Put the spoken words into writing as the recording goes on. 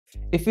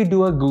If you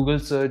do a Google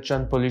search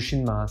on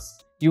pollution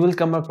mask, you will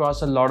come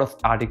across a lot of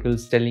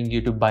articles telling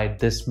you to buy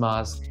this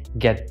mask,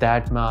 get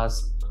that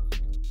mask,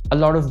 a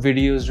lot of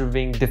videos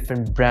reviewing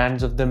different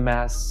brands of the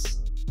masks.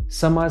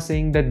 Some are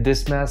saying that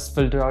this mask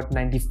filters out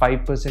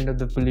 95% of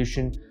the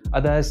pollution,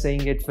 others are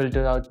saying it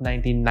filters out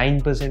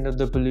 99% of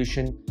the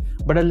pollution,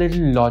 but a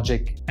little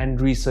logic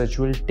and research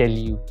will tell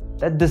you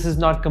that this is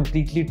not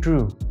completely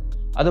true.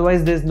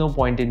 Otherwise, there's no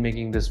point in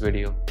making this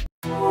video.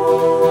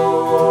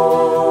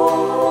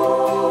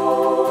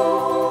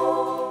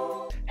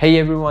 Hey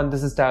everyone,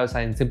 this is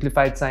TyroScience,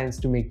 simplified science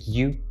to make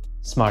you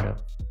smarter.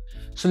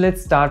 So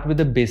let's start with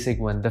the basic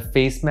one, the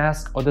face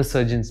mask or the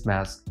surgeon's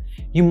mask.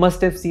 You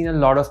must have seen a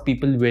lot of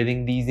people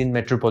wearing these in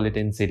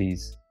metropolitan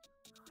cities.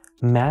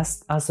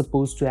 Masks are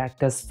supposed to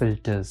act as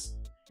filters.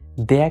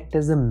 They act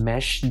as a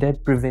mesh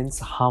that prevents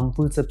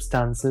harmful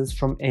substances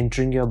from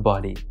entering your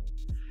body.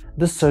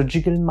 The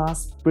surgical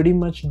masks pretty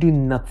much do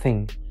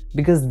nothing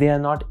because they are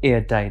not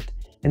airtight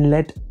and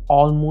let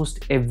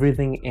almost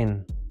everything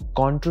in.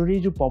 Contrary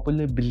to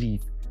popular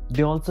belief,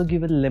 they also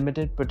give a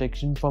limited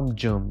protection from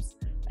germs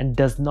and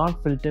does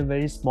not filter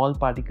very small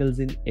particles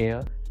in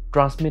air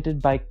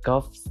transmitted by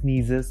cough,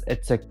 sneezes,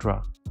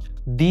 etc.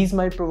 These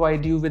might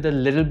provide you with a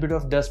little bit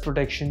of dust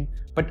protection,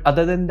 but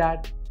other than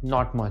that,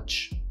 not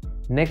much.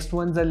 Next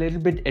one's a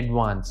little bit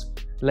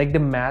advanced, like the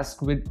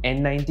mask with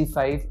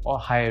N95 or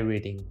higher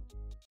rating.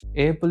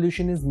 Air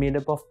pollution is made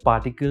up of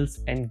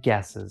particles and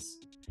gases.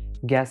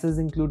 Gases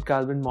include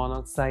carbon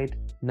monoxide,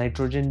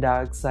 nitrogen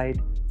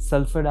dioxide,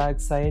 sulfur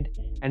dioxide,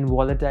 and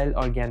volatile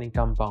organic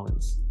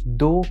compounds.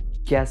 Though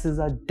gases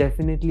are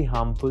definitely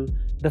harmful,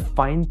 the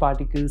fine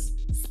particles,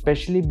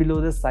 especially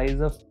below the size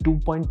of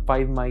 2.5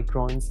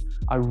 microns,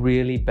 are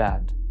really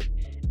bad.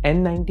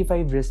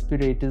 N95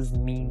 respirators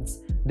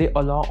means they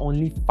allow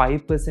only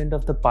 5%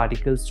 of the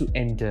particles to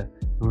enter,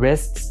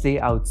 rest stay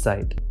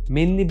outside,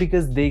 mainly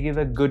because they give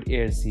a good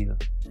air seal.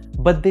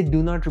 But they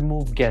do not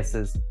remove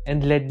gases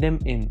and let them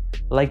in,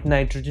 like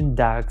nitrogen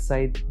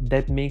dioxide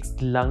that makes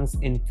lungs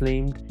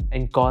inflamed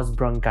and cause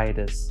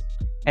bronchitis.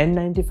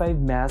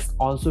 N95 masks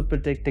also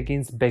protect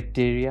against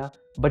bacteria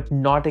but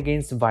not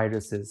against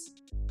viruses,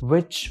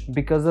 which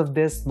because of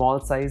their small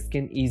size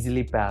can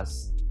easily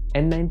pass.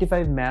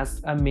 N95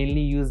 masks are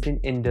mainly used in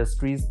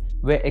industries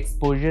where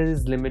exposure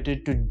is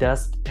limited to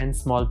dust and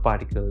small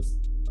particles.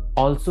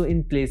 Also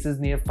in places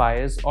near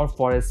fires or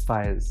forest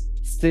fires.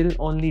 Still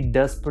only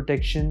dust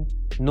protection,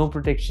 no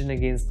protection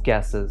against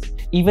gases.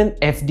 Even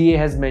FDA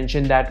has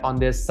mentioned that on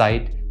their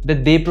site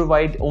that they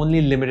provide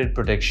only limited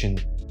protection.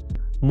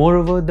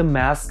 Moreover, the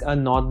masks are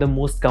not the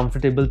most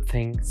comfortable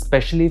thing,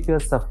 especially if you are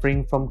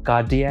suffering from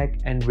cardiac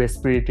and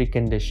respiratory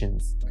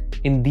conditions.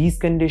 In these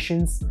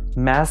conditions,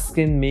 masks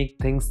can make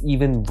things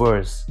even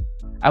worse.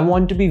 I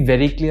want to be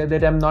very clear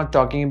that I'm not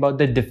talking about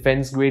the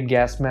defense-grade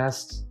gas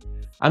masks.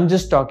 I'm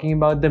just talking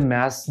about the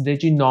masks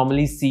that you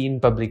normally see in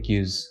public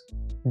use.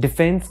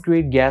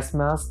 Defense-grade gas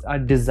masks are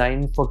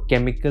designed for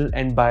chemical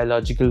and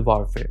biological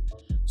warfare,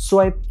 so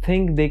I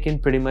think they can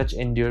pretty much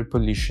endure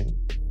pollution.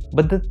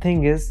 But the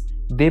thing is,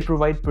 they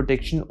provide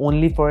protection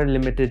only for a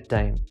limited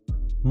time.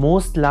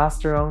 Most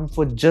last around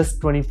for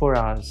just 24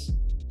 hours.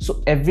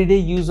 So everyday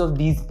use of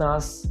these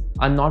masks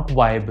are not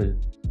viable,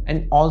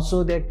 and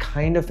also they're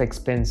kind of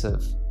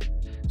expensive.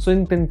 So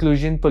in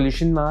conclusion,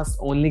 pollution masks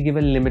only give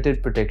a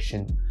limited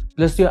protection,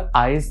 plus your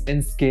eyes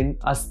and skin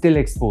are still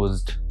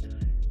exposed.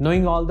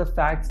 Knowing all the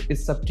facts,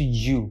 it's up to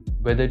you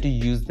whether to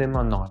use them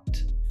or not.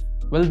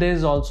 Well,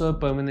 there's also a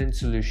permanent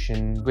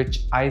solution,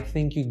 which I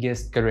think you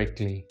guessed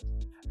correctly.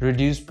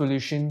 Reduce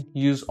pollution,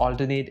 use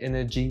alternate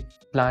energy,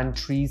 plant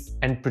trees,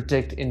 and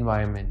protect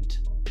environment.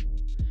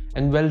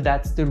 And well,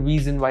 that's the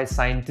reason why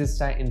scientists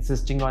are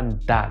insisting on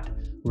that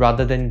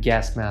rather than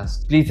gas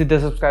masks. Please hit the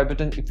subscribe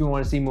button if you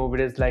want to see more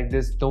videos like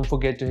this. Don't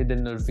forget to hit the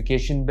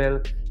notification bell,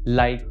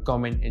 like,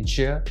 comment, and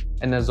share.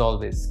 And as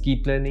always,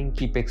 keep learning,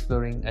 keep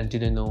exploring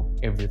until you know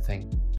everything.